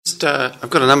I've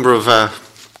got a number of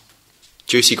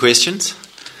juicy questions.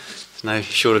 There's no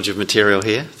shortage of material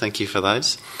here. Thank you for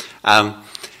those.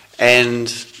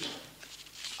 And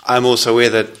I'm also aware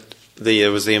that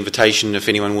there was the invitation if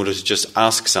anyone wanted to just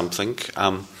ask something.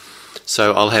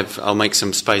 So I'll make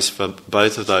some space for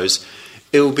both of those.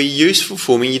 It will be useful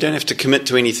for me. You don't have to commit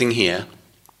to anything here.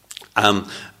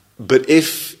 But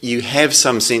if you have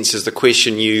some sense as the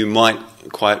question you might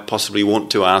quite possibly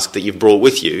want to ask that you've brought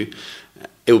with you,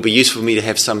 it will be useful for me to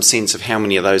have some sense of how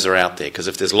many of those are out there. Because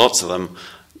if there's lots of them,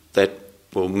 that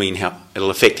will mean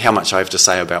it'll affect how much I have to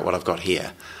say about what I've got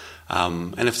here.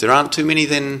 And if there aren't too many,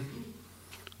 then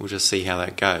we'll just see how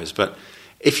that goes. But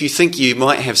if you think you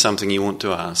might have something you want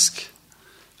to ask,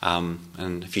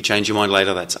 and if you change your mind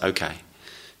later, that's okay.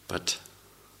 But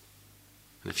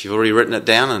if you've already written it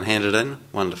down and handed it in,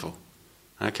 wonderful.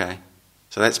 Okay,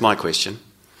 so that's my question.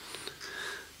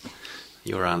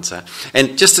 Your answer.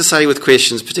 And just to say with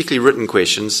questions, particularly written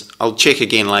questions, I'll check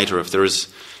again later if there is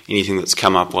anything that's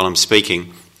come up while I'm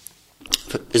speaking.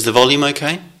 Is the volume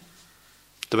okay?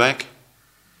 The back?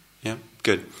 Yeah,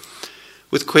 good.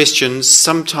 With questions,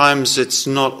 sometimes it's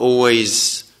not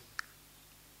always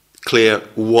clear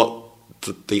what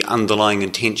the underlying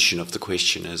intention of the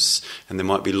question is, and there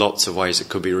might be lots of ways it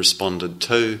could be responded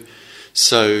to.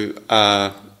 So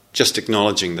just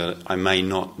acknowledging that I may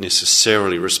not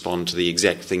necessarily respond to the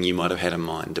exact thing you might have had in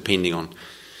mind, depending on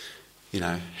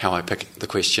how I pick the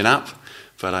question up,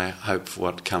 but I hope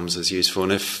what comes is useful.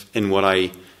 And if in what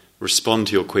I respond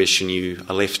to your question you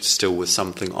are left still with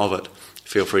something of it,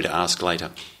 feel free to ask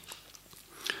later.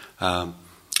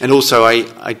 And also,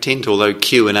 I tend to, although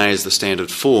Q&A is the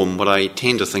standard form, what I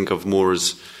tend to think of more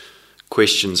as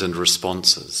questions and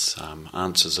responses.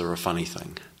 Answers are a funny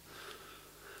thing.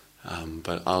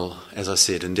 But I'll, as I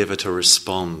said, endeavour to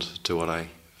respond to what I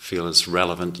feel is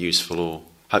relevant, useful, or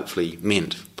hopefully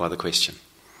meant by the question.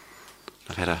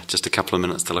 I've had just a couple of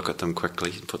minutes to look at them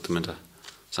quickly and put them into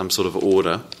some sort of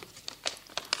order.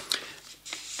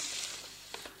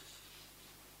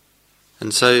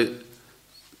 And so,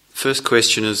 first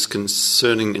question is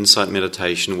concerning insight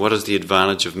meditation. What is the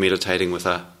advantage of meditating with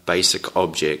a basic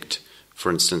object,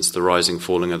 for instance, the rising,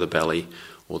 falling of the belly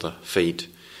or the feet?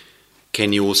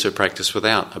 Can you also practice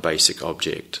without a basic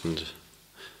object? And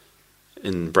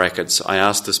in brackets, I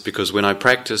ask this because when I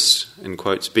practice, in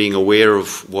quotes, being aware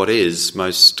of what is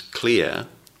most clear,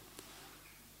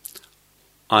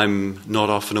 I'm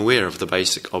not often aware of the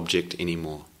basic object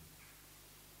anymore.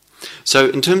 So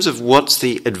in terms of what's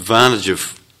the advantage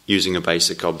of using a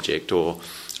basic object or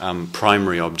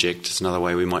primary object is another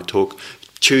way we might talk,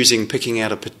 picking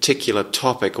out a particular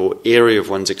topic or area of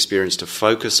one's experience to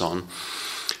focus on,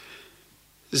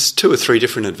 there's 2 or 3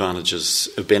 different advantages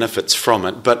or benefits from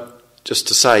it, but just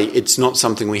to say, it's not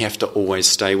something we have to always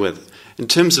stay with. In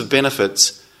terms of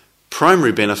benefits,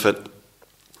 primary benefit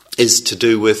is to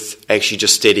do with actually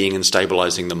just steadying and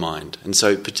stabilising the mind. And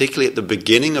so particularly at the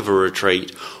beginning of a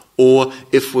retreat, or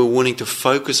if we're wanting to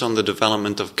focus on the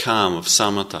development of calm, of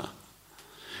samatha,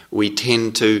 we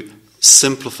tend to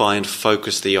simplify and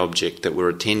focus the object that we're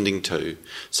attending to.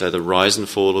 So the rise and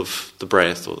fall of the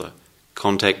breath or the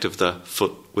contact of the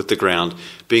foot with the ground,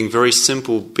 being very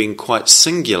simple, being quite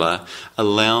singular,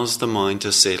 allows the mind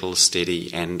to settle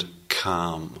steady and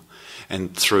calm.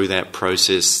 And through that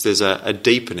process, there's a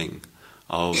deepening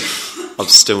of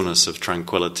stillness, of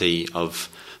tranquility, of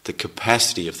the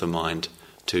capacity of the mind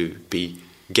to be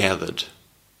gathered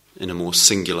in a more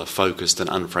singular, focused and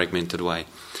unfragmented way.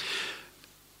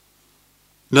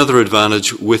 Another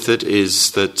advantage with it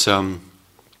is that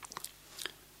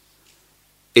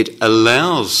it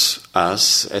allows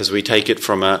us, as we take it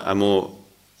from a more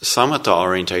samatha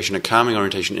orientation, a calming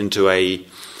orientation, into an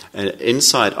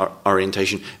insight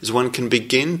orientation, is one can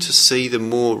begin to see the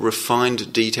more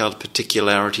refined, detailed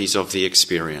particularities of the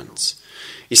experience.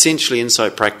 Essentially,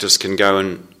 insight practice can go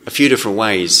in a few different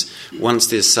ways. Once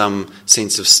there's some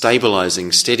sense of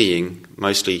stabilising, steadying,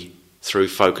 mostly through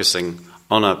focusing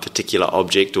on a particular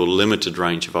object or limited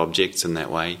range of objects in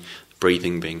that way,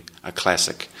 breathing being a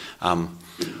classic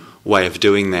way of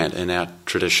doing that in our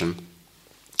tradition,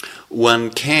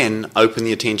 one can open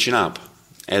the attention up,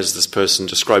 as this person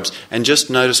describes, and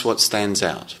just notice what stands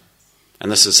out.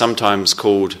 And this is sometimes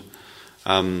called,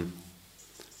 I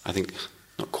think,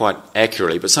 not quite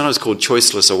accurately, but sometimes called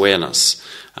choiceless awareness.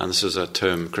 And this is a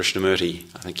term Krishnamurti,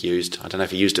 I think, used. I don't know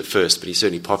if he used it first, but he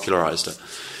certainly popularised it.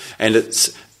 And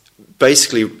it's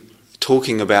basically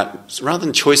talking about, rather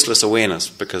than choiceless awareness,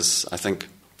 because I think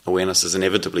awareness is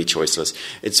inevitably choiceless,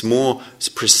 it's more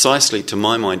precisely, to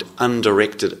my mind,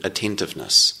 undirected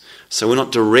attentiveness. So we're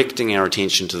not directing our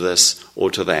attention to this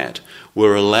or to that.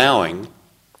 We're allowing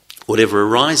whatever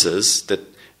arises that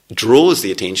draws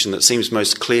the attention, that seems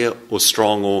most clear or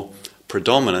strong or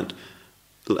predominant,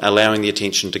 allowing the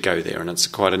attention to go there. And it's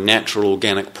quite a natural,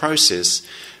 organic process,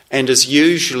 and is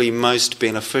usually most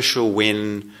beneficial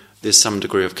when there's some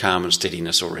degree of calm and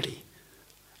steadiness already.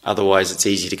 Otherwise, it's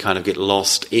easy to kind of get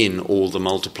lost in all the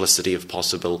multiplicity of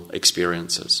possible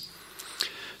experiences.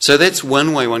 So that's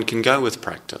one way one can go with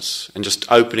practice, and just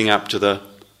opening up to the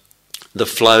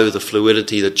flow, the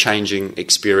fluidity, the changing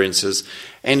experiences,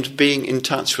 and being in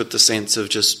touch with the sense of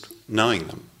just knowing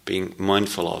them, being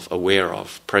mindful of, aware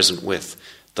of, present with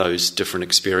those different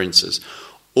experiences.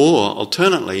 Or,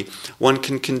 alternately, one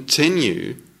can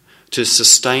continue to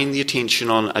sustain the attention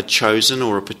on a chosen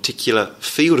or a particular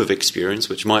field of experience,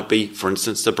 which might be, for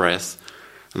instance, the breath.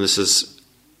 And this is,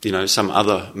 some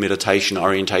other meditation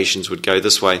orientations would go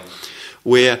this way,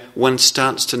 where one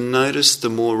starts to notice the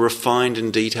more refined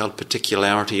and detailed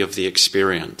particularity of the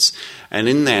experience. And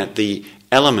in that, the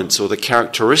elements or the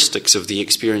characteristics of the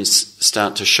experience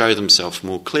start to show themselves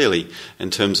more clearly in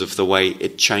terms of the way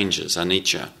it changes,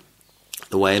 anicca,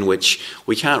 the way in which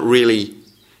we can't really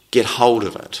get hold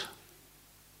of it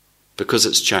because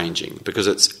it's changing, because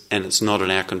it's not in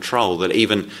our control, that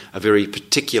even a very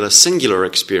particular singular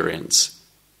experience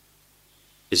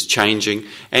is changing,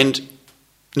 and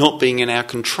not being in our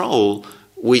control,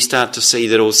 we start to see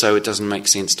that also it doesn't make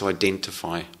sense to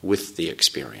identify with the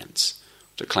experience,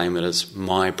 to claim it as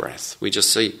my breath. We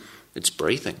just see it's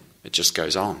breathing, it just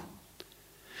goes on.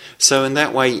 So in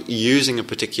that way, using a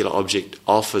particular object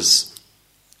offers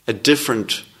a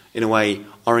different, in a way,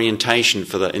 orientation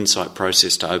for the insight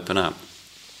process to open up.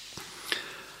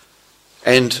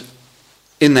 And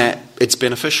in that, it's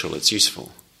beneficial, it's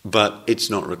useful, but it's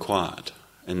not required,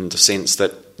 in the sense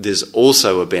that there's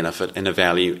also a benefit and a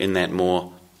value in that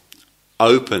more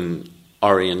open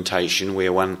orientation,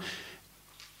 where one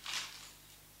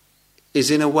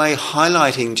is in a way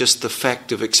highlighting just the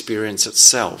fact of experience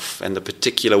itself and the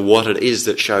particular what it is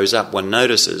that shows up, one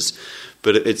notices,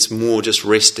 but it's more just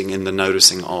resting in the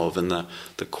noticing of and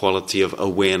the quality of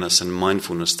awareness and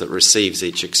mindfulness that receives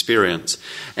each experience.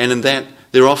 And in that,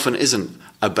 there often isn't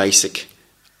a basic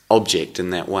object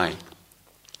in that way.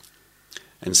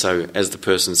 And so, as the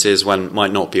person says, one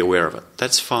might not be aware of it.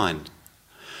 That's fine.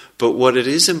 But what it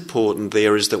is important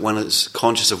there is that one is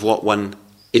conscious of what one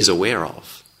is aware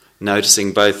of,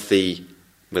 noticing both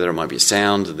whether it might be a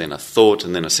sound, and then a thought,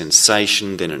 and then a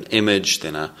sensation, then an image,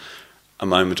 then a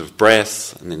moment of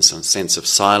breath, and then some sense of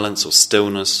silence or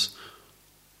stillness,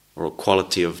 or a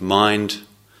quality of mind,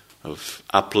 of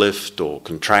uplift or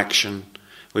contraction.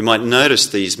 We might notice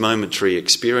these momentary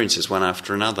experiences one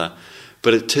after another,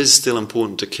 but it is still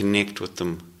important to connect with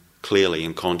them clearly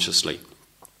and consciously.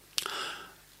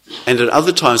 And at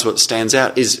other times what stands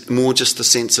out is more just the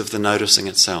sense of the noticing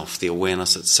itself, the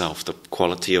awareness itself, the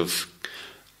quality of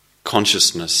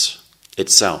consciousness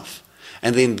itself.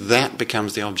 And then that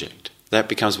becomes the object. That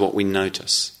becomes what we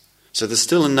notice. So there's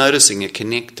still a noticing, a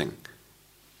connecting,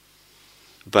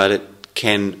 but it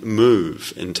can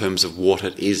move in terms of what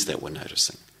it is that we're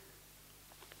noticing.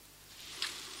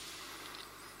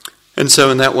 And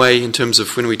so in that way, in terms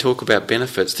of when we talk about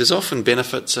benefits, there's often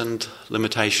benefits and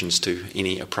limitations to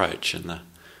any approach. And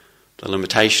the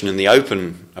limitation in the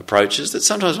open approach is that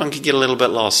sometimes one can get a little bit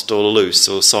lost or loose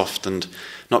or soft and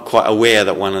not quite aware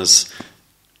that one is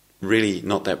really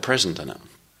not that present in it.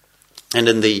 And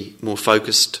in the more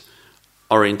focused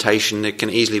orientation, there can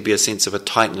easily be a sense of a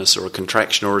tightness or a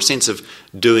contraction or a sense of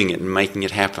doing it and making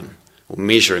it happen, or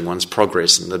measuring one's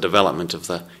progress and the development of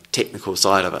the technical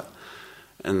side of it.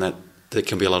 And that there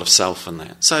can be a lot of self in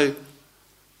that. So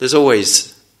there's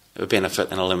always a benefit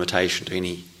and a limitation to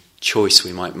any choice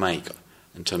we might make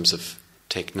in terms of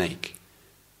technique.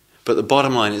 But the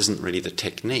bottom line isn't really the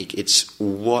technique, it's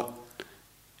where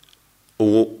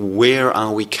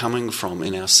are we coming from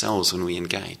in ourselves when we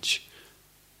engage?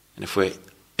 And if we're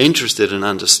interested in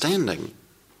understanding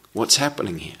what's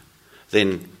happening here,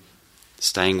 then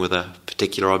staying with a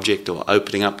particular object or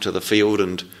opening up to the field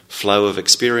and flow of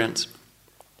experience,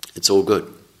 it's all good.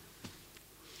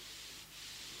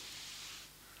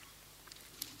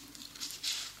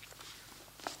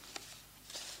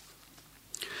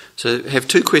 So I have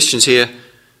two questions here.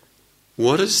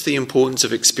 What is the importance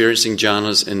of experiencing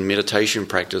jhanas in meditation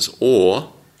practice?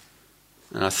 Or,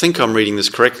 and I think I'm reading this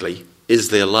correctly, is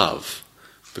there love?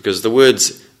 Because the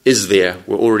words "is there"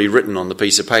 were already written on the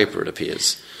piece of paper, it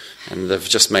appears. And they've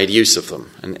just made use of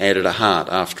them and added a heart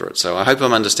after it. So I hope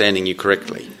I'm understanding you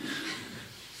correctly.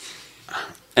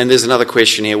 And there's another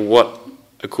question here. What,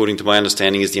 according to my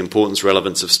understanding, is the importance,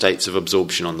 relevance of states of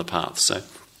absorption on the path? So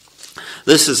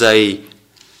this is a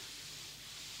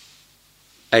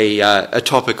a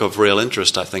topic of real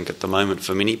interest, I think, at the moment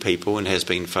for many people, and has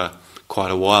been for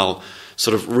quite a while,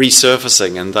 sort of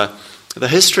resurfacing. And the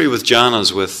history with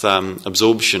jhanas, with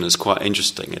absorption, is quite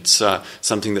interesting. It's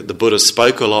something that the Buddha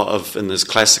spoke a lot of in his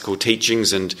classical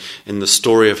teachings, and in the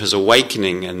story of his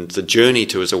awakening and the journey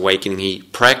to his awakening. He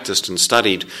practiced and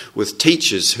studied with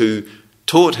teachers who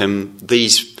taught him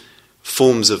these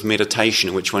forms of meditation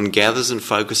in which one gathers and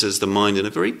focuses the mind in a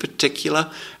very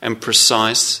particular and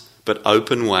precise but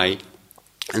open way,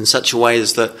 in such a way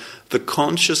as that the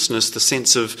consciousness, the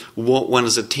sense of what one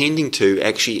is attending to,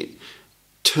 actually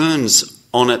turns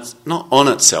on it, not on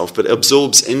itself, but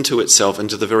absorbs into itself,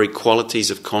 into the very qualities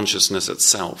of consciousness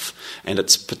itself and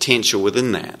its potential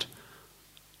within that.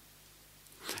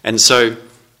 And so,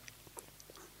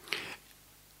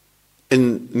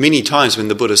 in many times when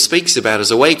the Buddha speaks about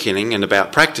his awakening and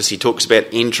about practice, he talks about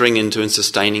entering into and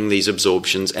sustaining these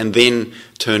absorptions and then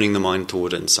turning the mind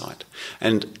toward insight.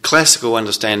 And classical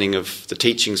understanding of the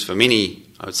teachings for many,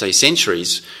 I would say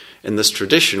centuries, in this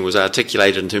tradition was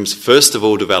articulated in terms of, first of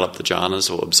all, develop the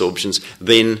jhanas or absorptions,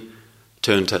 then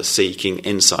turn to seeking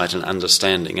insight and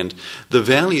understanding. And the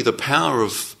value, the power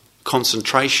of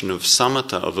concentration, of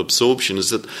samatha, of absorption,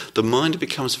 is that the mind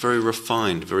becomes very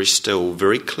refined, very still,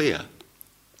 very clear,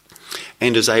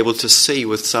 and is able to see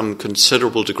with some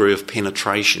considerable degree of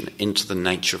penetration into the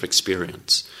nature of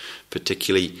experience,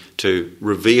 particularly to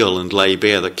reveal and lay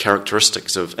bare the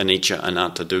characteristics of anicca,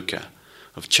 anatta, dukkha,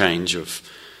 of change, of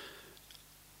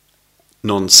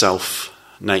non-self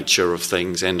nature of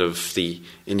things, and of the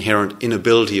inherent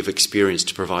inability of experience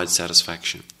to provide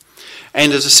satisfaction.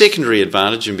 And as a secondary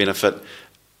advantage and benefit,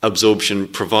 absorption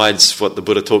provides what the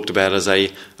Buddha talked about as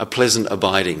a pleasant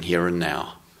abiding here and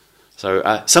now.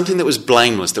 So something that was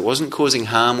blameless, that wasn't causing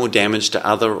harm or damage to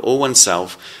other or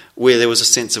oneself, where there was a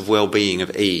sense of well-being,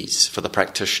 of ease for the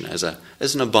practitioner as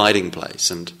an abiding place.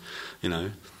 And,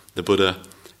 the Buddha,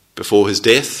 before his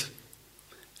death,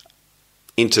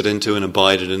 entered into and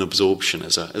abided in absorption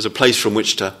as a place from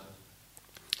which to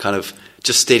kind of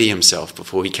just steady himself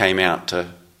before he came out to,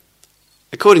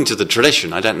 according to the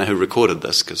tradition, I don't know who recorded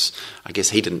this because I guess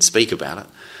he didn't speak about it,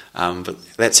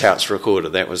 but that's how it's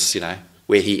recorded. That was,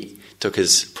 where he took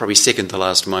his probably second to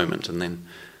last moment, and then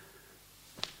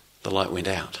the light went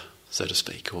out, so to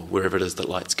speak, or wherever it is that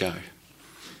lights go.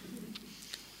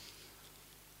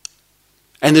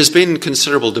 And there's been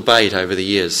considerable debate over the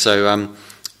years. So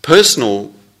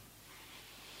personal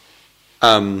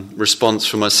response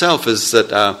for myself is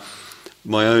that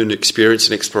my own experience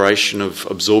and exploration of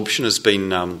absorption has been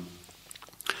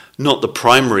not the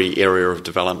primary area of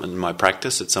development in my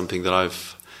practice. It's something that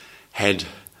I've had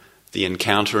the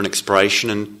encounter and exploration,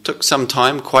 and took some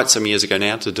time, quite some years ago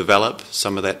now, to develop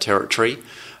some of that territory.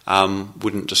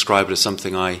 Wouldn't describe it as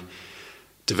something I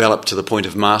developed to the point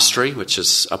of mastery, which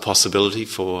is a possibility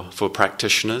for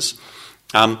practitioners.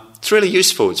 It's really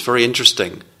useful, it's very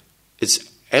interesting.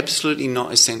 It's absolutely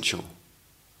not essential.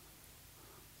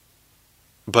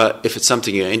 But if it's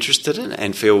something you're interested in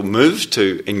and feel moved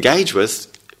to engage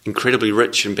with, incredibly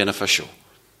rich and beneficial.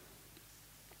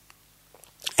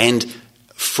 And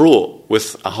fraught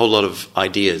with a whole lot of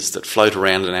ideas that float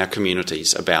around in our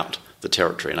communities about the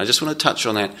territory. And I just want to touch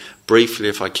on that briefly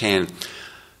if I can.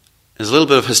 There's a little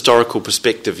bit of historical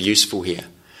perspective useful here.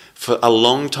 For a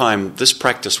long time, this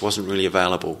practice wasn't really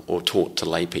available or taught to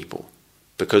lay people,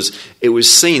 because it was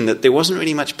seen that there wasn't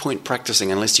really much point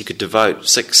practicing unless you could devote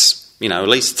 6, at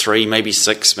least 3, maybe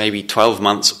 6, maybe 12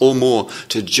 months or more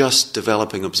to just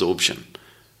developing absorption.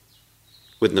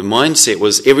 When the mindset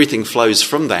was everything flows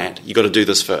from that, you've got to do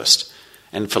this first.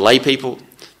 And for lay people,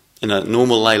 in a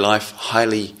normal lay life,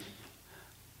 it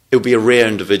would be a rare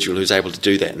individual who's able to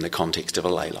do that in the context of a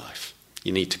lay life.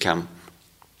 You need to come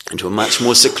into a much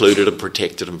more secluded and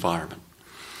protected environment.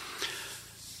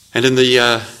 And in the,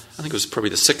 I think it was probably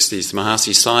the 60s,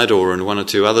 Mahasi Sayadaw and one or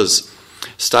two others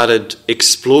started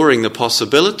exploring the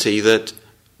possibility that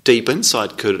deep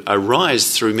insight could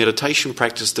arise through meditation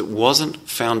practice that wasn't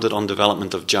founded on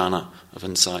development of jhana, of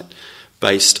insight,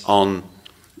 based on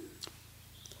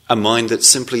a mind that's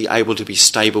simply able to be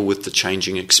stable with the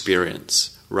changing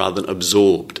experience rather than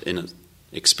absorbed in an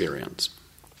experience.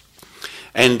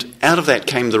 And out of that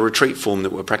came the retreat form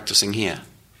that we're practicing here,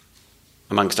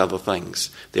 amongst other things.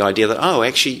 The idea that,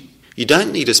 actually, you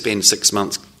don't need to spend 6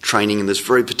 months training in this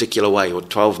very particular way, or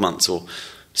 12 months, or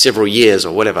several years,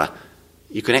 or whatever.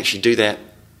 You can actually do that.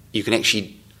 You can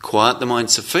actually quiet the mind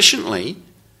sufficiently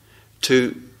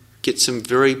to get some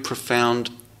very profound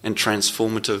and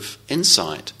transformative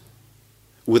insight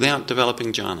without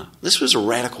developing jhana. This was a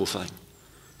radical thing.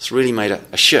 It's really made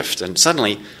a shift. And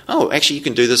suddenly, actually you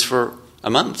can do this for a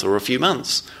month or a few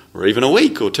months or even a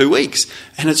week or 2 weeks,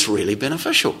 and it's really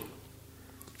beneficial.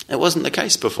 It wasn't the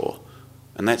case before,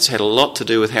 and that's had a lot to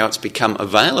do with how it's become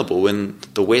available in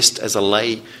the West as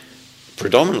a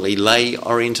predominantly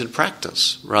lay-oriented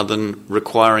practice, rather than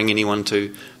requiring anyone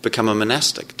to become a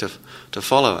monastic to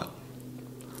follow it.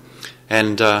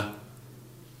 And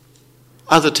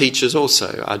other teachers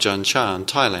also, Ajahn Chah in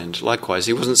Thailand, likewise,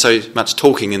 he wasn't so much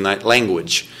talking in that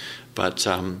language, but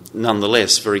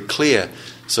nonetheless very clear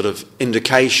sort of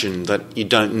indication that you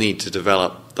don't need to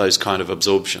develop those kind of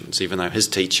absorptions, even though his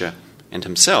teacher and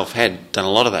himself had done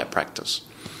a lot of that practice.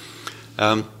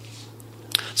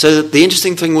 So the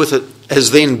interesting thing with it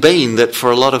has then been that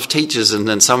for a lot of teachers and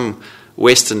in some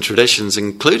Western traditions,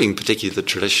 including particularly the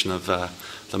tradition of the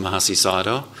Mahasi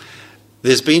Sayadaw,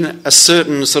 there's been a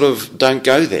certain sort of don't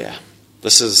go there.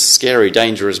 This is scary,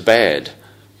 dangerous, bad.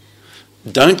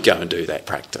 Don't go and do that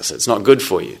practice. It's not good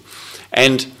for you.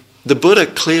 And the Buddha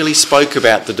clearly spoke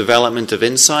about the development of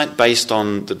insight based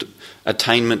on the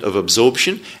attainment of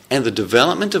absorption and the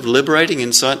development of liberating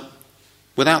insight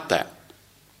without that.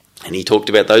 And he talked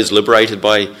about those liberated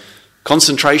by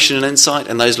concentration and insight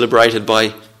and those liberated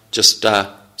by just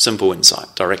simple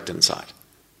insight, direct insight.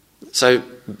 So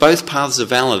both paths are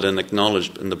valid and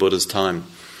acknowledged in the Buddha's time.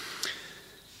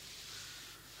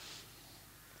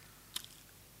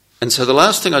 And so the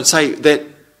last thing I'd say, that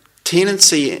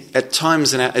tendency at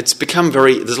times, it's become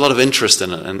there's a lot of interest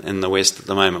in it in the West at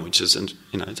the moment, which is,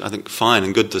 I think fine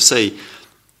and good to see.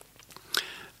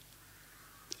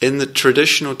 In the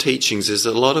traditional teachings, there's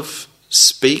a lot of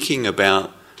speaking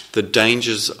about the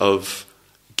dangers of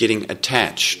getting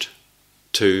attached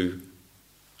to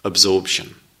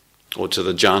absorption or to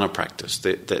the jhana practice.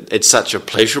 That it's such a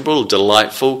pleasurable,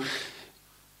 delightful,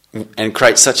 and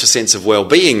creates such a sense of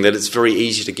well-being that it's very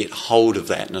easy to get hold of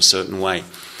that in a certain way.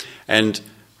 And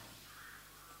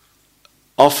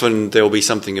often there will be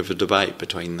something of a debate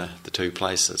between the two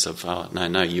places of, oh,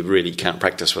 no, you really can't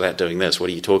practice without doing this. What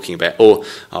are you talking about? Or,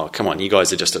 oh, come on, you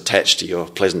guys are just attached to your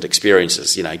pleasant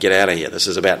experiences. Get out of here. This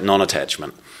is about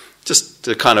non-attachment. Just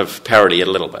to kind of parody it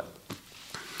a little bit.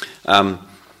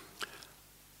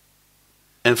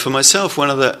 And for myself, one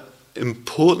of the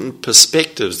important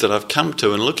perspectives that I've come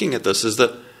to in looking at this is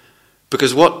that,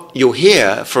 because what you'll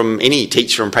hear from any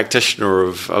teacher and practitioner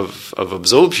of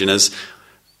absorption is,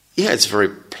 yeah, it's very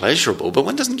pleasurable, but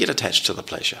one doesn't get attached to the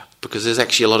pleasure because there's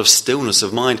actually a lot of stillness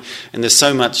of mind and there's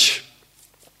so much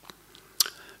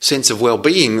sense of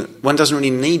well-being, one doesn't really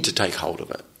need to take hold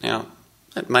of it. Now,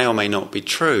 that may or may not be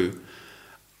true.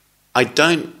 I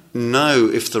don't know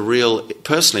if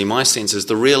personally, my sense is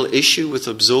the real issue with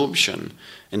absorption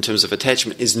in terms of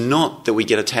attachment is not that we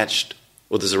get attached,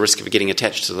 or there's a risk of getting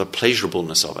attached to the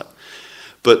pleasurableness of it,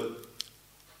 but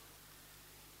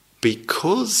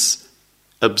because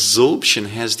absorption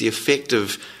has the effect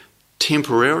of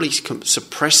temporarily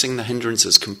suppressing the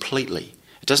hindrances completely.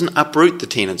 It doesn't uproot the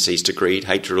tendencies to greed,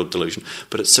 hatred or delusion,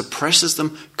 but it suppresses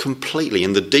them completely.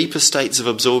 In the deeper states of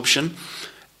absorption,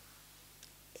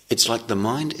 it's like the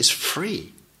mind is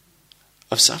free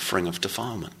of suffering, of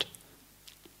defilement.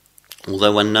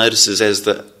 Although one notices as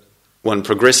one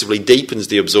progressively deepens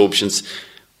the absorptions,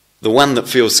 the one that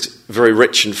feels very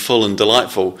rich and full and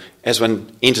delightful, as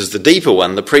one enters the deeper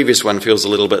one, the previous one feels a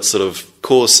little bit sort of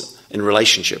coarse in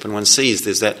relationship, and one sees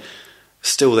there's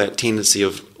still that tendency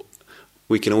of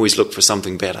we can always look for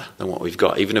something better than what we've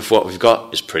got, even if what we've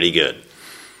got is pretty good.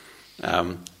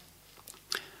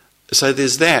 So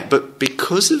there's that, but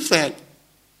because of that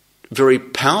very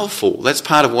powerful, that's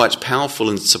part of why it's powerful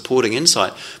in supporting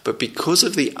insight, but because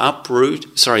of the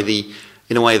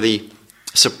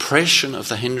suppression of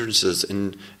the hindrances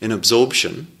in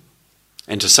absorption,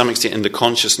 and to some extent in the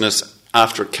consciousness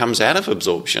after it comes out of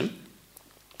absorption,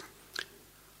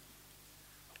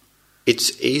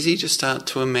 it's easy to start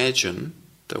to imagine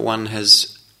that one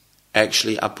has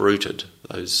actually uprooted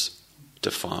those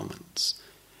defilements.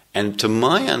 And to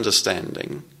my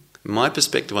understanding, my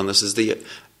perspective on this is the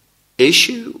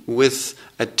issue with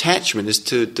attachment is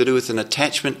to do with an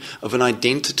attachment of an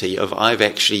identity of I've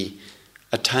actually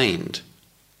attained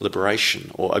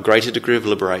liberation or a greater degree of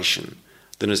liberation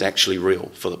than is actually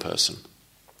real for the person.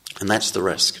 And that's the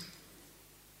risk.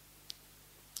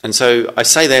 And so I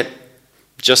say that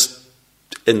just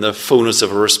in the fullness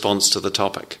of a response to the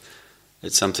topic.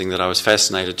 It's something that I was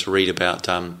fascinated to read about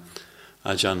Ajahn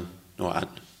Mahabua,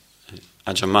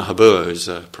 who's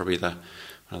probably one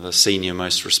of the senior,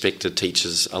 most respected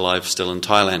teachers alive still in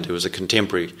Thailand, who was a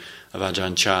contemporary of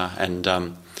Ajahn Chah, and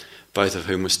both of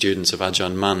whom were students of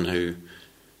Ajahn Mun, who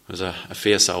was a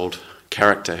fierce old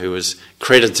character who was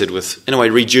credited with, in a way,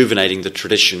 rejuvenating the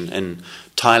tradition in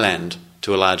Thailand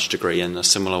to a large degree, in a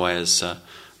similar way as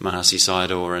Mahasi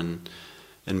Sayadaw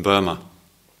in Burma.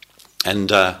 And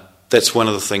that's one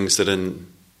of the things that in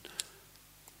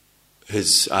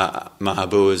his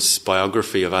Mahabua's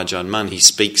biography of Ajahn Mun, he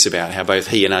speaks about how both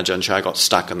he and Ajahn Chah got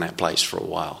stuck in that place for a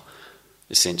while,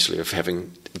 essentially, of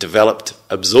having developed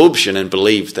absorption and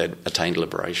believed they'd attained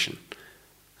liberation.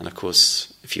 And of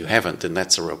course, if you haven't, then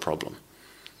that's a real problem.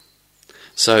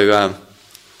 So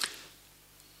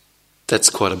that's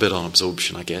quite a bit on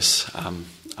absorption, I guess.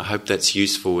 I hope that's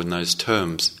useful in those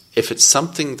terms. If it's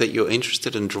something that you're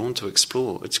interested and drawn to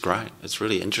explore, it's great. It's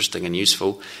really interesting and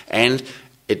useful, and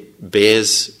it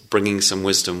bears bringing some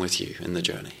wisdom with you in the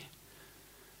journey.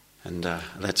 And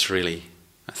that's really,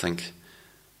 I think,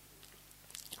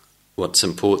 what's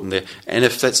important there. And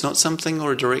if that's not something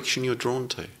or a direction you're drawn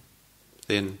to,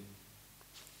 then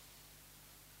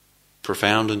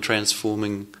profound and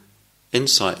transforming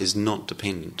insight is not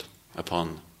dependent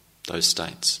upon those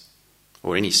states,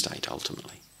 or any state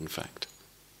ultimately, in fact.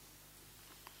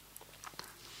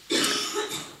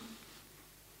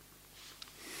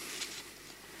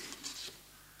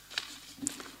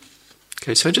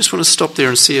 Okay, so I just want to stop there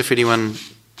and see if anyone,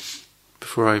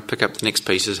 before I pick up the next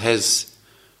pieces, has,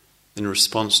 in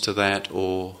response to that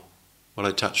or what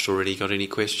I touched already, got any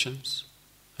questions?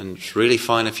 And it's really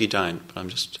fine if you don't, but I'm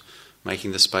just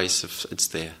making the space if it's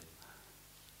there.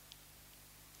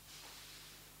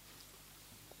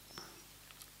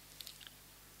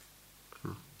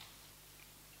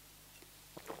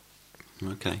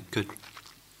 Okay, good.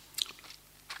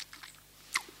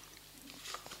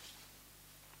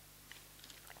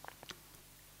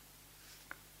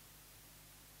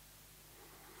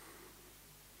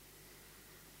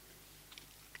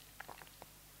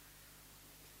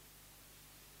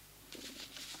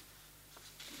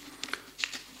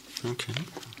 Okay.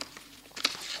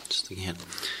 Just thinking ahead.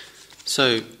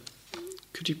 So,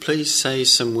 could you please say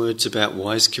some words about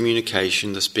wise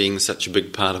communication, this being such a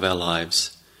big part of our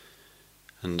lives,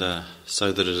 and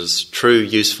so that it is true,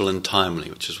 useful and timely,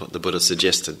 which is what the Buddha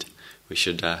suggested we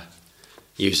should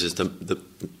use as the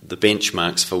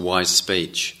benchmarks for wise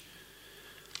speech.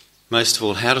 Most of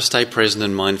all, how to stay present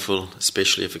and mindful,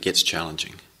 especially if it gets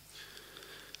challenging.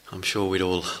 I'm sure we'd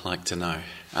all like to know.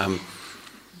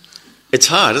 It's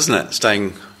hard, isn't it,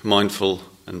 staying mindful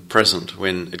and present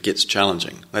when it gets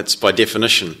challenging. That's by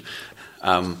definition.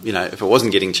 If it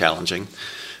wasn't getting challenging,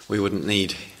 we wouldn't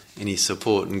need any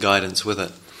support and guidance with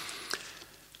it.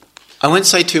 I won't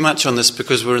say too much on this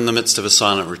because we're in the midst of a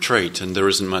silent retreat and there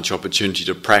isn't much opportunity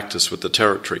to practice with the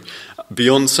territory.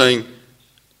 Beyond saying,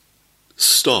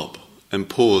 stop and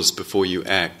pause before you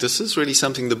act. This is really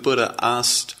something the Buddha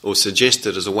asked or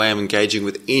suggested as a way of engaging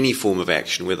with any form of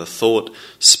action, whether thought,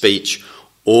 speech,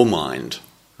 or mind.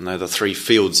 And they're the three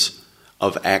fields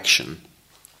of action.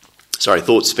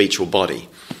 Thought, speech, or body.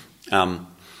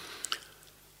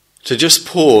 To just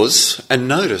pause and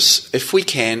notice, if we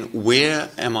can,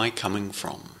 where am I coming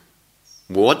from?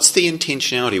 What's the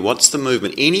intentionality? What's the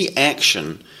movement? Any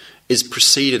action is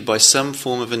preceded by some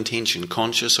form of intention,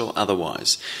 conscious or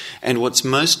otherwise. And what's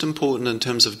most important in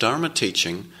terms of Dharma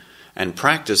teaching and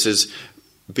practice is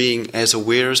being as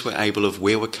aware as we're able of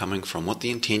where we're coming from, what the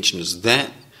intention is.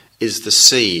 That is the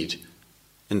seed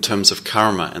in terms of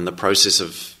karma and the process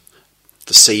of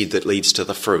the seed that leads to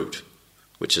the fruit,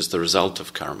 which is the result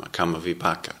of karma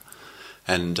vipaka.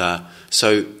 And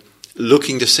so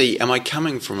looking to see, am I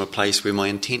coming from a place where my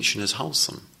intention is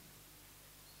wholesome?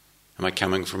 Am I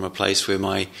coming from a place where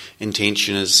my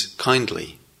intention is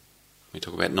kindly? We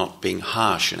talk about not being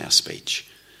harsh in our speech.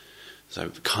 So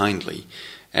kindly.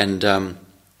 And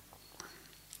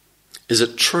is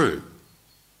it true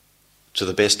to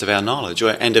the best of our knowledge?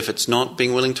 And if it's not,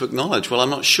 being willing to acknowledge, well,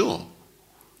 I'm not sure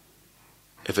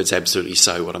if it's absolutely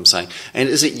so what I'm saying. And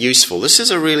is it useful? This is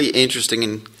a really interesting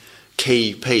and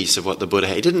key piece of what the Buddha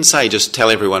had. He didn't say just tell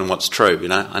everyone what's true,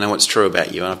 I know what's true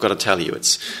about you and I've got to tell you.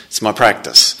 It's my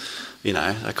practice,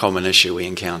 a common issue we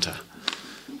encounter.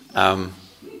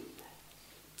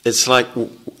 It's like,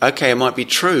 okay, it might be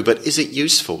true, but is it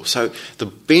useful? So the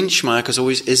benchmark is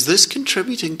always, is this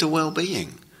contributing to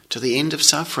well-being, to the end of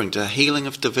suffering, to the healing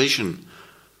of division,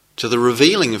 to the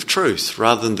revealing of truth,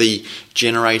 rather than the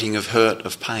generating of hurt,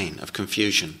 of pain, of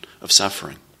confusion, of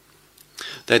suffering?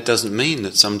 That doesn't mean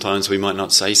that sometimes we might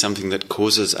not say something that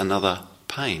causes another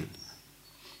pain,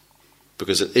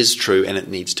 because it is true and it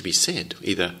needs to be said,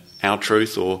 either our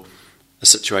truth or a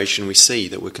situation we see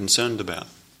that we're concerned about.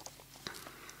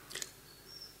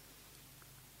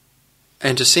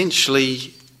 And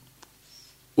essentially,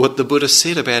 what the Buddha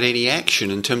said about any action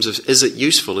in terms of is it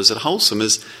useful, is it wholesome,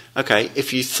 is, okay,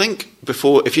 if you think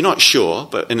before, if you're not sure,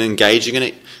 but in engaging in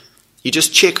it, You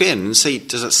just check in and see,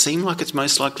 does it seem like it's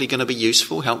most likely going to be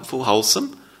useful, helpful,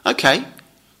 wholesome? Okay,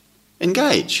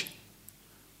 engage.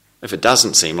 If it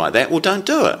doesn't seem like that, well, don't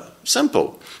do it.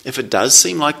 Simple. If it does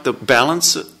seem like the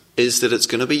balance is that it's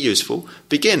going to be useful,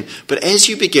 begin. But as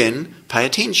you begin, pay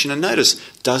attention and notice,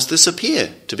 does this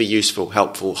appear to be useful,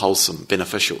 helpful, wholesome,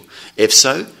 beneficial? If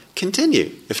so,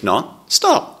 continue. If not,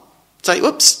 stop. Say,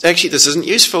 whoops, actually this isn't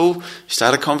useful. You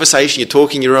start a conversation, you're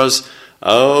talking your Oz.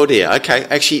 Oh dear, okay,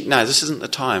 actually, no, this isn't the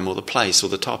time or the place or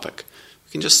the topic.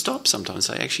 We can just stop sometimes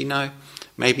and say, actually, no,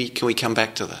 maybe can we come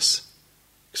back to this?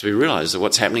 Because we realise that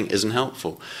what's happening isn't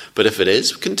helpful. But if it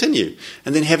is, continue.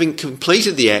 And then having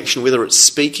completed the action, whether it's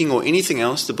speaking or anything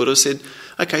else, the Buddha said,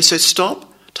 okay, so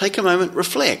stop, take a moment,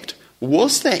 reflect.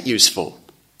 Was that useful?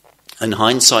 In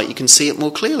hindsight, you can see it more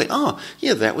clearly. Oh,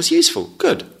 yeah, that was useful.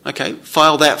 Good. Okay,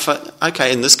 file that for,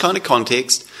 okay, in this kind of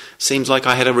context, seems like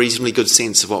I had a reasonably good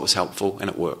sense of what was helpful and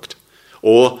it worked.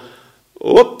 Or,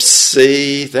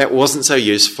 whoopsie, that wasn't so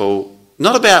useful.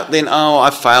 Not about then, oh,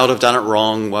 I failed, I've done it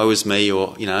wrong, woe is me,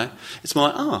 or, it's more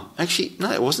like, oh, actually,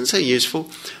 no, it wasn't so useful.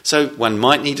 So one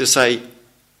might need to say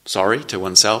sorry to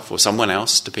oneself or someone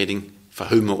else, depending for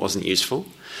whom it wasn't useful.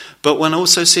 But one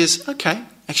also says, okay,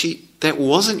 actually, that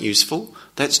wasn't useful,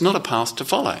 that's not a path to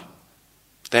follow.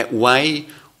 That way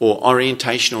or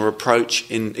orientation or approach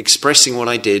in expressing what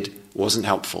I did wasn't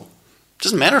helpful. It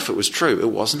doesn't matter if it was true,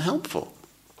 it wasn't helpful.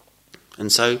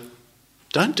 And so,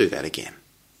 don't do that again.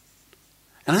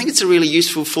 And I think it's a really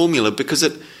useful formula because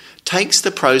it takes the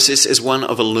process as one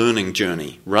of a learning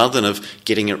journey rather than of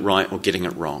getting it right or getting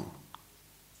it wrong.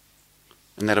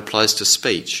 And that applies to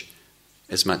speech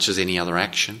as much as any other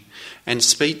action. And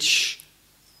speech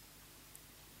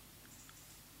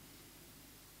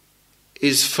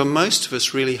is for most of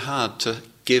us really hard to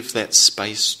give that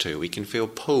space to. We can feel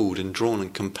pulled and drawn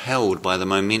and compelled by the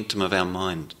momentum of our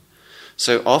mind.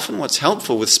 So often what's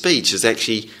helpful with speech is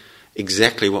actually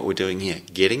exactly what we're doing here,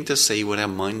 getting to see what our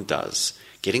mind does,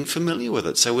 getting familiar with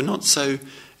it so we're not so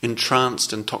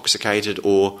entranced, intoxicated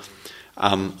or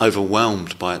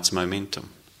overwhelmed by its momentum.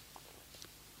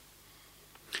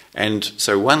 And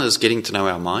so one is getting to know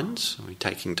our minds. We're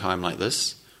taking time like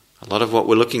this. A lot of what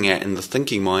we're looking at in the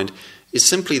thinking mind is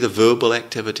simply the verbal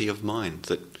activity of mind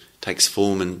that takes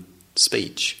form in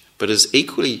speech, but is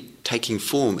equally taking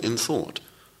form in thought.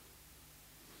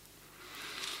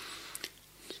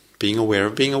 Being aware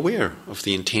of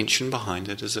the intention behind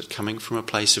it. Is it coming from a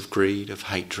place of greed, of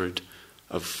hatred,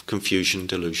 of confusion,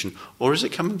 delusion? Or is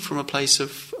it coming from a place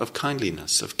of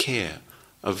kindliness, of care,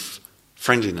 of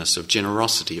friendliness, of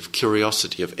generosity, of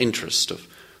curiosity, of interest, of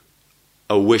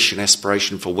a wish and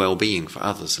aspiration for well-being for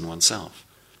others and oneself?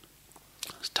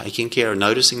 Taking care of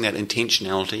noticing that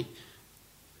intentionality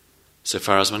so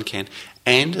far as one can.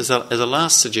 And as a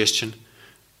last suggestion,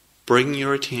 bring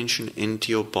your attention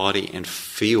into your body and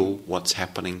feel what's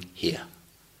happening here.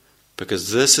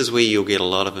 Because this is where you'll get a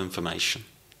lot of information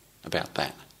about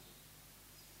that.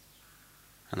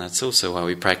 And that's also why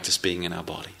we practice being in our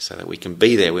body, so that we can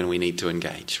be there when we need to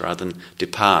engage, rather than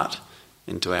depart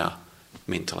into our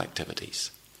mental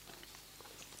activities.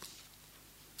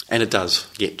 And it does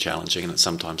get challenging, and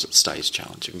sometimes it stays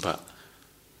challenging, but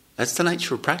that's the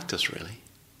nature of practice, really.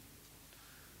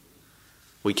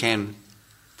 We can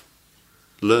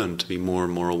learn to be more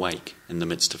and more awake in the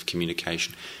midst of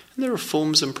communication. And there are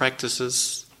forms and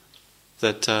practices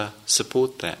that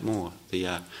support that more.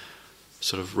 The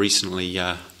sort of recently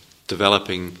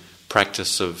developing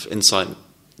practice of insight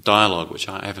dialogue, which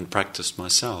I haven't practiced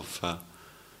myself,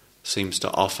 seems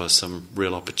to offer some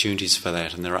real opportunities for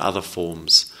that. And there are other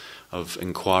forms of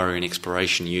inquiry and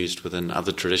exploration used within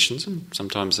other traditions, and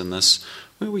sometimes in this,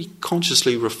 where we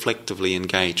consciously, reflectively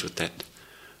engage with that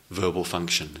verbal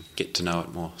function, get to know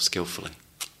it more skillfully.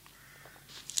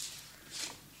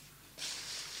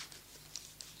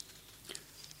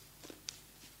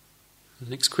 The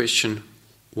next question,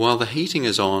 while the heating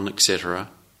is on, etc.,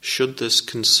 should this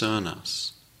concern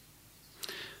us?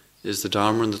 Is the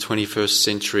Dharma in the 21st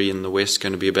century in the West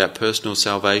going to be about personal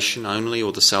salvation only,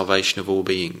 or the salvation of all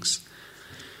beings?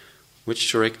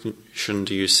 Which direction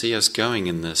do you see us going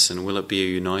in this, and will it be a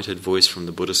united voice from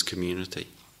the Buddhist community?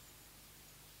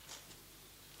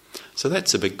 So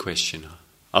that's a big question.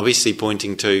 Obviously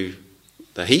pointing to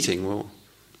the heating, well,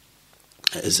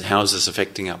 how is this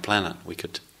affecting our planet? We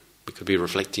could be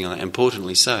reflecting on that,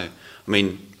 importantly so. I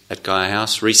mean, at Gaia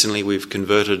House, recently we've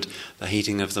converted the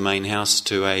heating of the main house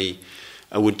to a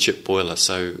wood chip boiler.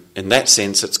 So in that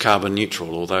sense it's carbon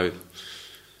neutral, although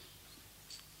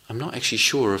I'm not actually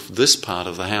sure if this part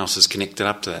of the house is connected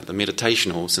up to that. The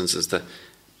meditation hall, since it's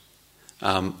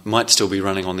might still be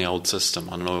running on the old system,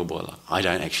 on an oil boiler. I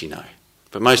don't actually know.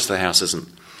 but most of the house isn't.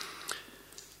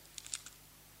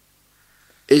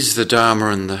 Is the Dharma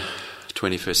in the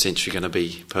 21st century going to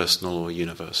be personal or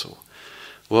universal?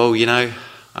 Well,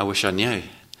 I wish I knew.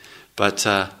 But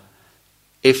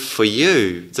if for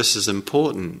you this is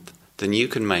important, then you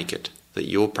can make it that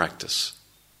your practice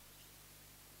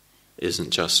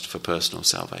isn't just for personal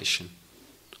salvation.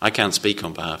 I can't speak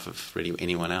on behalf of really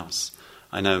anyone else.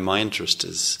 I know my interest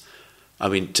is,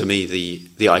 to me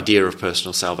the idea of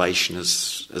personal salvation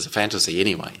is a fantasy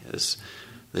anyway.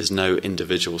 There's no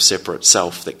individual separate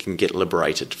self that can get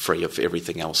liberated free of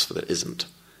everything else that isn't.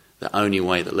 The only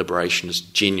way that liberation is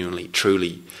genuinely,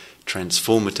 truly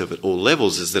transformative at all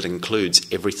levels is that it includes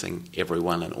everything,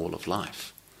 everyone, and all of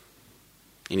life.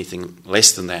 Anything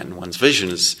less than that in one's vision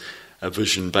is a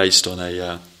vision based on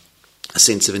a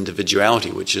sense of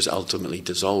individuality, which is ultimately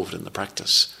dissolved in the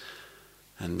practice.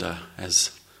 And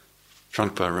as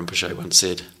Trungpa Rinpoche once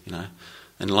said,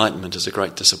 enlightenment is a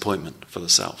great disappointment for the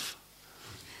self.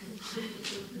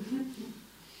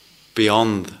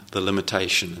 Beyond the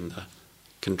limitation and the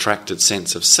contracted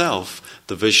sense of self,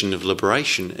 the vision of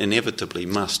liberation inevitably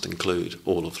must include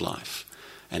all of life,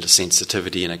 and a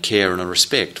sensitivity and a care and a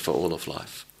respect for all of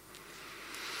life.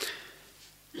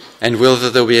 And whether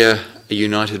there'll be a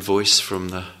united voice from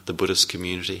the Buddhist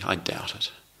community, I doubt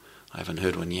it. I haven't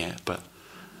heard one yet. But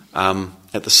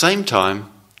at the same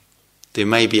time, there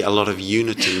may be a lot of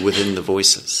unity within the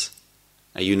voices.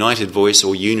 A united voice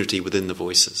or unity within the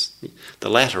voices. The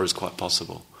latter is quite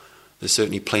possible. There's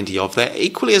certainly plenty of that.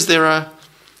 Equally as there are,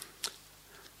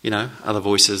 other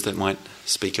voices that might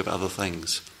speak of other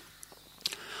things.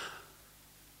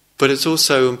 But it's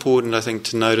also important, I think,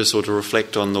 to notice or to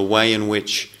reflect on the way in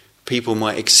which people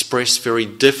might express very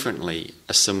differently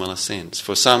a similar sense.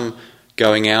 For some,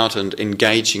 going out and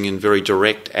engaging in very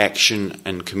direct action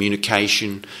and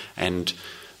communication and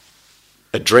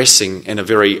addressing in a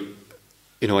very,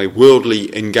 a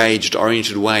worldly, engaged,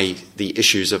 oriented way the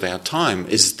issues of our time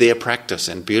is their practice,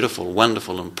 and beautiful,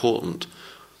 wonderful, important,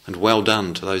 and well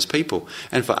done to those people.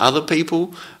 And for other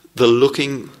people, the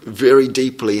looking very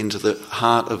deeply into the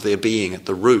heart of their being, at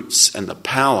the roots and the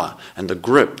power and the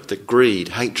grip that greed,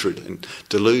 hatred and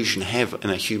delusion have in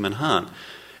a human heart,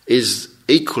 is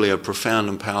equally a profound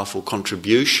and powerful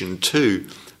contribution to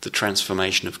the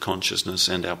transformation of consciousness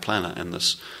and our planet and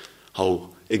this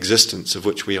whole existence of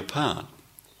which we are part.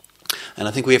 And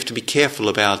I think we have to be careful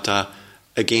about,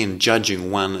 again,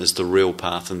 judging one as the real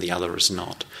path and the other as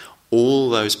not. All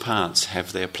those parts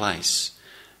have their place.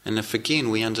 And if,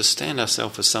 again, we understand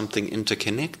ourselves as something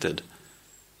interconnected,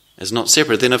 as not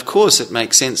separate, then of course it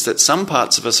makes sense that some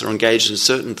parts of us are engaged in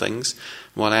certain things,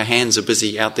 while our hands are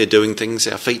busy out there doing things,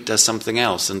 our feet does something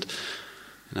else, and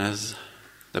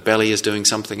the belly is doing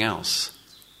something else,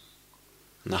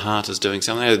 and the heart is doing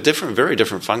something. They're different, very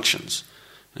different functions.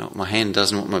 What my hand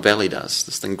does and what my belly does.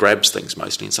 This thing grabs things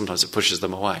mostly, and sometimes it pushes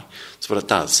them away. That's what it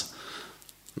does.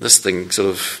 This thing sort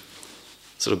of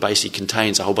basically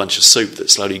contains a whole bunch of soup that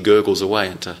slowly gurgles away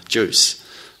into juice.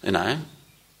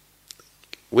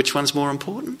 Which one's more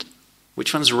important?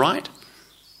 Which one's right?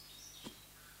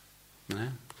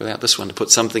 Without this one to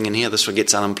put something in here, this one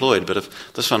gets unemployed. But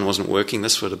if this one wasn't working,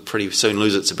 this would pretty soon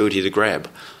lose its ability to grab.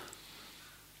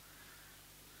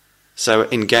 So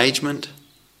engagement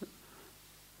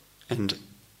and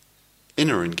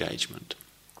inner engagement,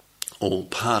 all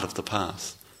part of the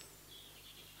path.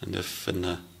 And if in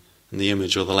the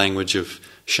image or the language of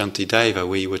Shantideva,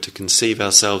 we were to conceive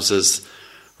ourselves as,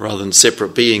 rather than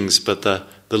separate beings, but the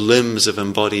limbs of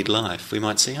embodied life, we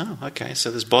might say, oh, okay,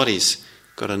 so this body's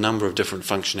got a number of different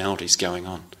functionalities going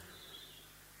on.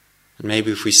 And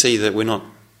maybe if we see that we're not,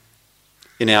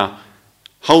 in our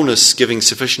wholeness, giving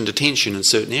sufficient attention in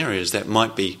certain areas, that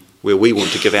might be where we want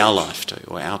to give our life to,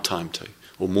 or our time to,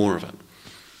 or more of it.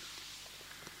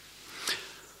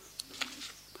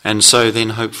 And so then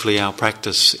hopefully our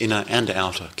practice, inner and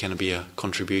outer, can be a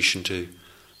contribution to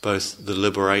both the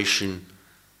liberation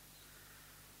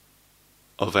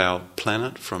of our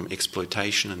planet from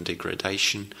exploitation and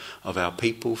degradation, of our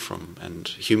people and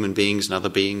human beings and other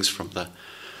beings from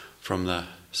the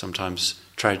sometimes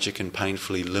tragic and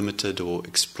painfully limited or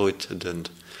exploited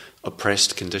and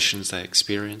oppressed conditions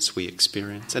we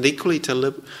experience, and equally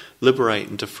to liberate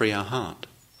and to free our heart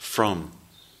from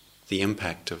the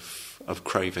impact of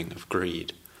craving, of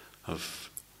greed, of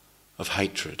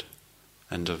hatred,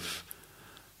 and of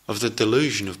the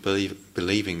delusion of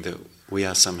believing that we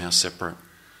are somehow separate.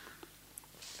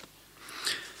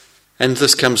 And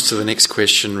this comes to the next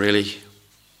question, really.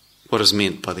 What is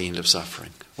meant by the end of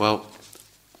suffering? Well,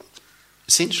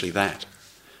 essentially that.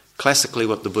 Classically,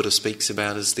 what the Buddha speaks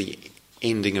about is the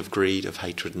ending of greed, of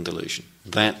hatred and delusion.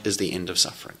 That is the end of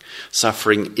suffering.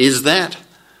 Suffering is that.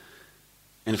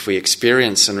 And if we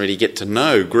experience and really get to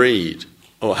know greed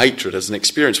or hatred as an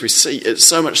experience, we see it's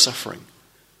so much suffering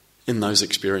in those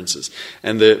experiences.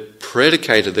 And they're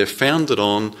predicated, they're founded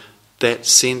on that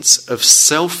sense of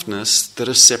selfness that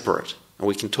is separate. And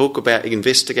we can talk about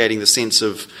investigating the sense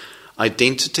of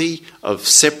identity, of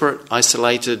separate,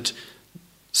 isolated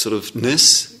sort of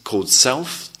ness called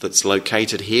self that's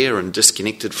located here and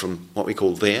disconnected from what we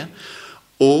call there.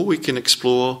 Or we can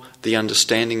explore the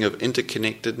understanding of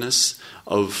interconnectedness,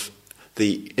 of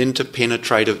the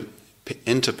interpenetrating,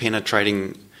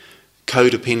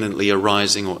 codependently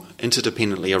arising or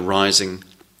interdependently arising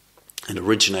and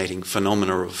originating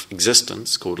phenomena of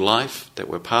existence called life that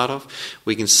we're part of.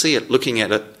 We can see it, looking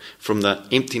at it from the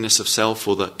emptiness of self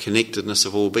or the connectedness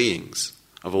of all beings,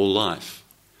 of all life.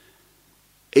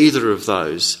 Either of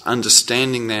those,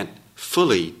 understanding that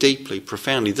fully, deeply,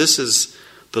 profoundly, this is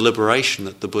the liberation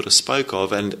that the Buddha spoke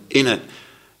of, and in it,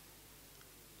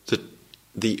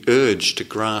 the urge to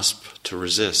grasp, to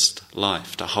resist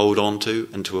life, to hold on to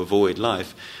and to avoid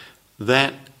life,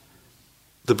 that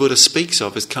the Buddha speaks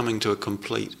of as coming to a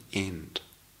complete end.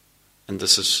 And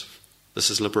this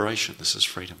is liberation, this is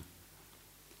freedom.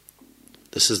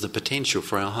 This is the potential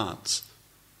for our hearts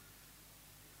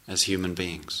as human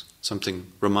beings.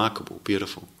 Something remarkable,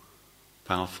 beautiful,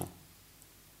 powerful,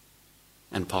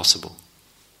 and possible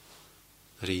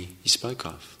that he spoke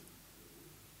of.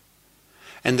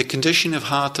 And the condition of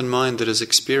heart and mind that is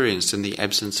experienced in the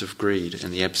absence of greed,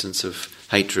 in the absence of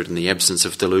hatred, in the absence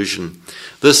of delusion.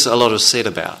 This a lot is said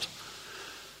about,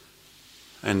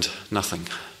 and nothing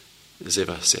is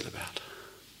ever said about.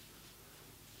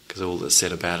 Because all that's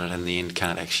said about it in the end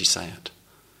can't actually say it.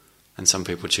 And some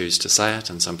people choose to say it,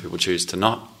 and some people choose to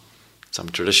not. Some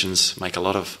traditions make a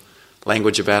lot of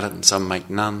language about it, and some make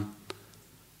none.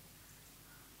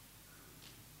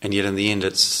 And yet in the end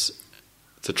it's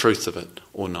the truth of it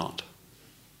or not.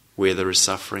 Where there is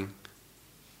suffering,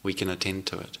 we can attend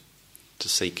to it, to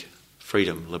seek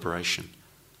freedom, liberation.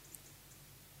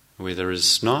 Where there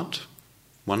is not,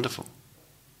 wonderful.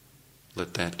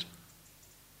 Let that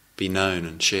be known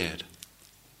and shared.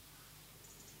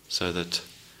 So that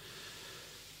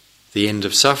the end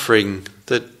of suffering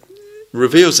that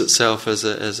reveals itself as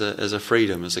a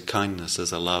freedom, as a kindness,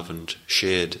 as a love and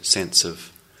shared sense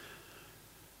of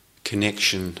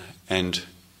connection and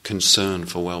concern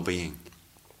for well-being.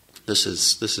 This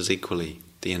is equally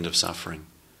the end of suffering.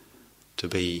 To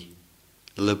be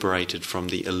liberated from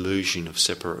the illusion of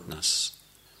separateness,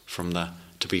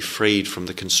 to be freed from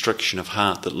the constriction of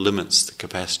heart that limits the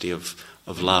capacity of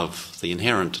love, the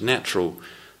inherent natural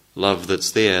love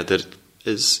that's there, that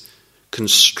is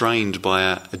constrained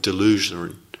by a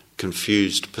delusional,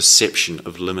 confused perception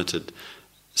of limited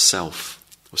self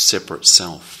or separate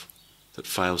self that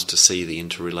fails to see the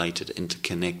interrelated,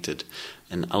 interconnected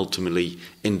and ultimately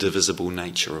indivisible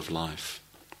nature of life.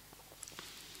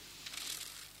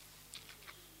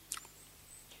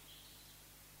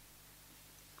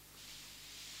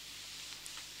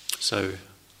 So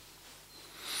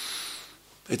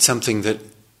it's something that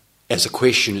as a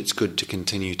question it's good to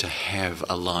continue to have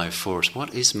alive for us.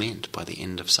 What is meant by the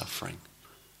end of suffering?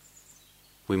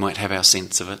 We might have our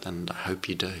sense of it, and I hope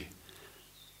you do.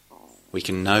 We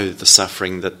can know the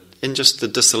suffering that in just the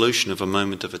dissolution of a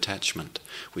moment of attachment,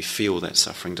 we feel that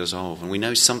suffering dissolve, and we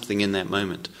know something in that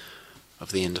moment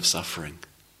of the end of suffering.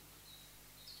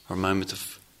 Or a moment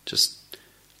of just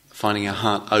finding our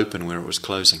heart open where it was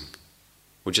closing,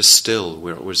 or just still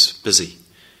where it was busy.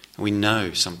 And we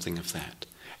know something of that.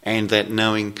 And that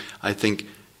knowing, I think,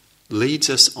 leads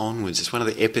us onwards. It's one of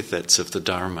the epithets of the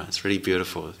Dharma. It's really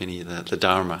beautiful. The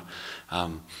Dharma,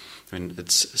 when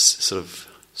it's sort of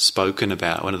spoken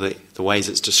about, one of the ways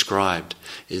it's described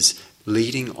is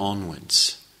leading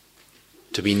onwards,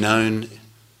 to be known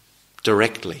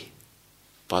directly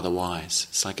by the wise.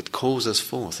 It's like it calls us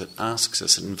forth, it asks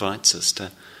us, it invites us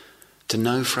to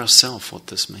know for ourselves what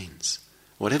this means.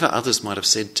 Whatever others might have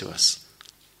said to us,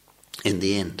 in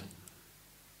the end,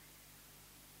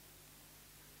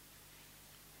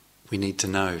 we need to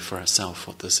know for ourselves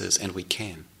what this is, and we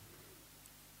can.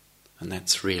 And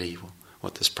that's really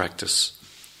what this practice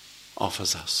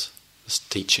offers us, this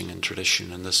teaching and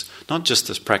tradition, and this, not just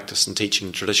this practice and teaching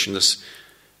and tradition, this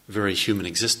very human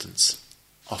existence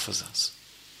offers us.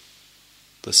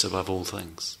 This above all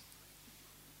things.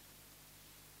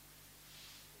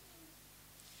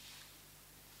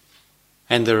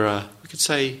 And there are, we could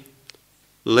say,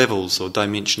 levels or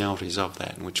dimensionalities of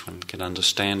that in which one can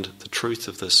understand the truth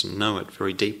of this and know it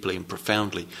very deeply and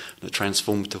profoundly in a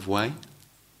transformative way.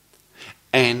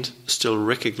 and still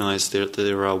recognise that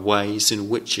there are ways in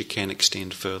which you can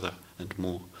extend further and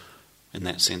more, in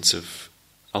that sense of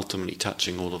ultimately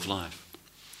touching all of life.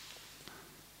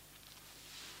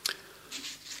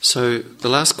 So the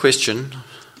last question,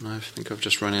 and I think I've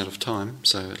just run out of time,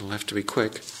 so it'll have to be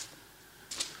quick.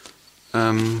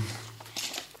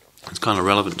 It's kind of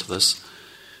relevant to this.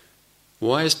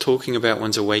 Why is talking about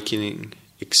one's awakening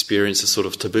experience a sort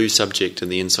of taboo subject in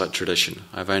the insight tradition?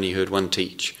 I've only heard one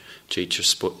teacher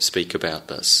speak about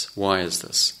this. Why is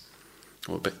this?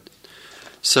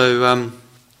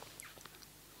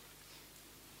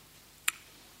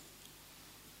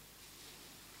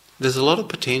 There's a lot of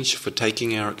potential for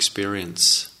taking our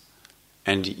experience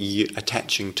and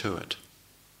attaching to it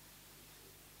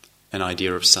an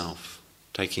idea of self,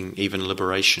 taking even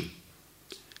liberation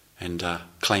and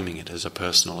claiming it as a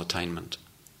personal attainment.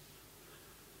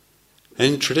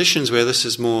 In traditions where this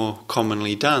is more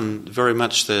commonly done, very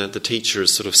much the teacher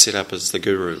is sort of set up as the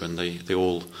guru and the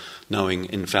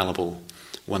all-knowing, infallible,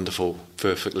 wonderful,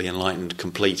 perfectly enlightened,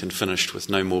 complete and finished with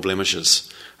no more blemishes.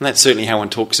 And that's certainly how one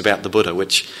talks about the Buddha,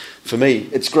 which for me,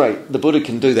 it's great. The Buddha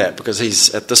can do that because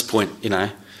he's, at this point,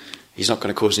 he's not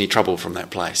going to cause any trouble from that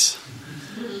place.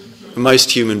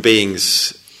 Most human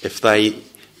beings, if they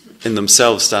in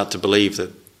themselves start to believe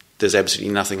that there's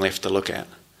absolutely nothing left to look at,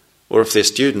 or if their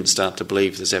students start to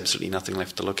believe there's absolutely nothing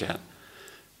left to look at,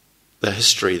 the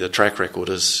history, the track record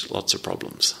is lots of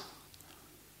problems.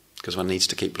 Because one needs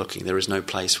to keep looking. There is no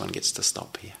place one gets to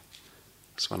stop here.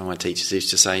 As one of my teachers used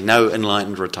to say, no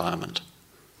enlightened retirement.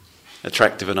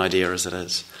 Attractive an idea as it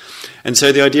is. And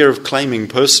so the idea of claiming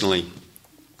personally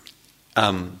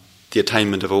the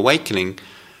attainment of awakening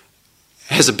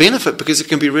has a benefit because it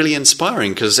can be really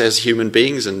inspiring, because as human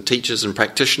beings and teachers and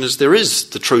practitioners, there is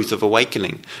the truth of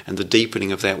awakening and the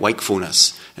deepening of that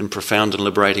wakefulness in profound and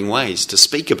liberating ways to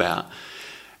speak about.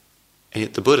 And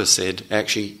yet the Buddha said,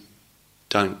 actually,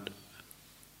 don't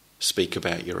speak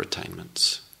about your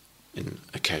attainments in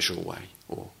a casual way,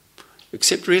 or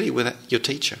except really with your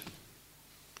teacher.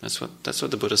 That's what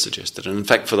the Buddha suggested. And in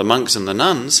fact, for the monks and the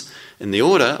nuns in the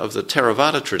order of the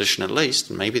Theravada tradition at least,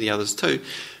 and maybe the others too,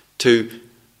 to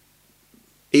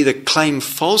either claim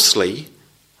falsely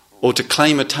or to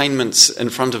claim attainments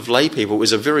in front of lay people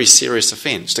is a very serious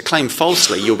offence. To claim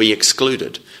falsely, you'll be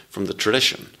excluded from the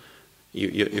tradition.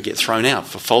 You get thrown out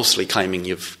for falsely claiming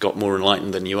you've got more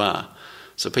enlightened than you are.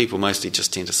 So people mostly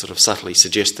just tend to sort of subtly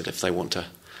suggest it if they want to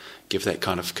give that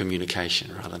kind of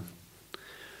communication rather than...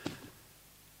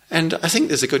 And I think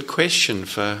there's a good question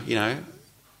for, the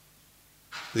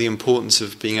importance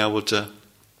of being able to,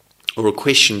 or a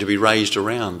question to be raised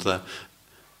around the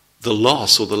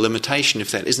loss or the limitation,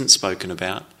 if that isn't spoken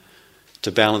about,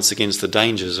 to balance against the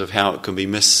dangers of how it can be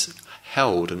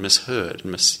misheld and misheard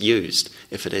and misused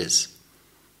if it is.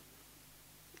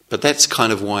 But that's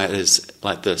kind of why it is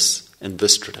like this in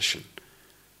this tradition.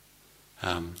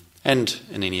 And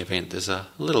in any event, there's a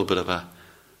little bit of a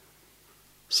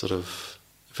sort of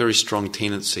very strong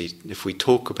tendency, if we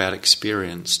talk about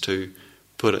experience, to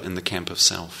put it in the camp of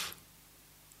self.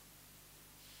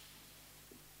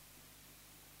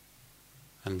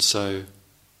 And so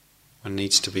one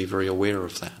needs to be very aware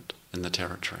of that in the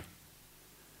territory.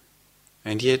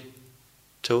 And yet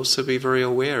to also be very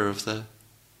aware of the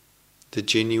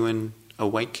genuine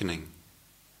awakening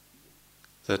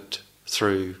that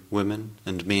through women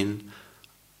and men,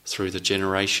 through the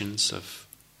generations of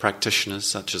practitioners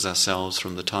such as ourselves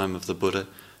from the time of the Buddha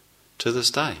to this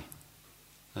day,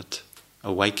 that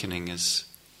awakening is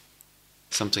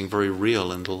something very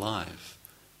real and alive.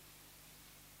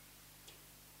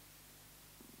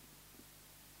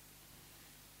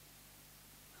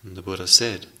 And the Buddha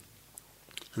said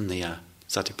in the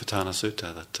Satipatthana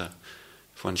Sutta that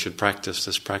if one should practice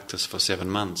this practice for 7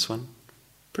 months, one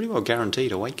pretty well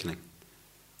guaranteed awakening.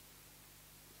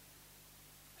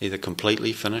 Either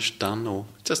completely finished, done, or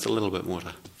just a little bit more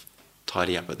to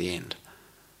tidy up at the end.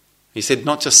 He said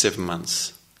not just 7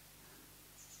 months,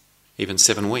 even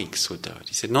 7 weeks would do it.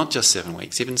 He said not just 7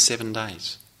 weeks, even 7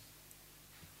 days.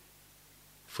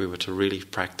 If we were to really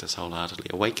practice wholeheartedly,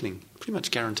 awakening pretty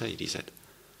much guaranteed, he said.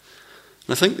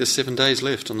 And I think there's 7 days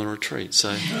left on the retreat,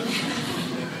 so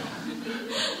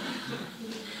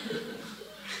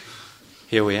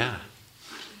here we are.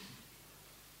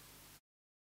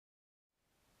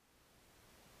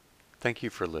 Thank you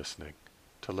for listening.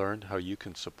 To learn how you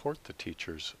can support the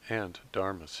teachers and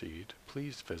Dharma Seed,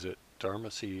 please visit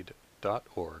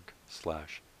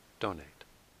dharmaseed.org/donate.